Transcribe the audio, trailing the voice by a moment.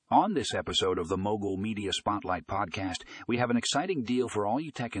On this episode of the Mogul Media Spotlight podcast, we have an exciting deal for all you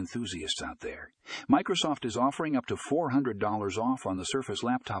tech enthusiasts out there. Microsoft is offering up to $400 off on the Surface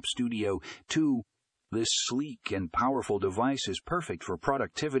Laptop Studio 2. This sleek and powerful device is perfect for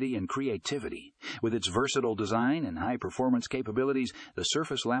productivity and creativity. With its versatile design and high-performance capabilities, the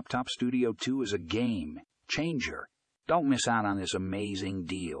Surface Laptop Studio 2 is a game changer. Don't miss out on this amazing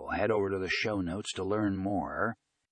deal. Head over to the show notes to learn more.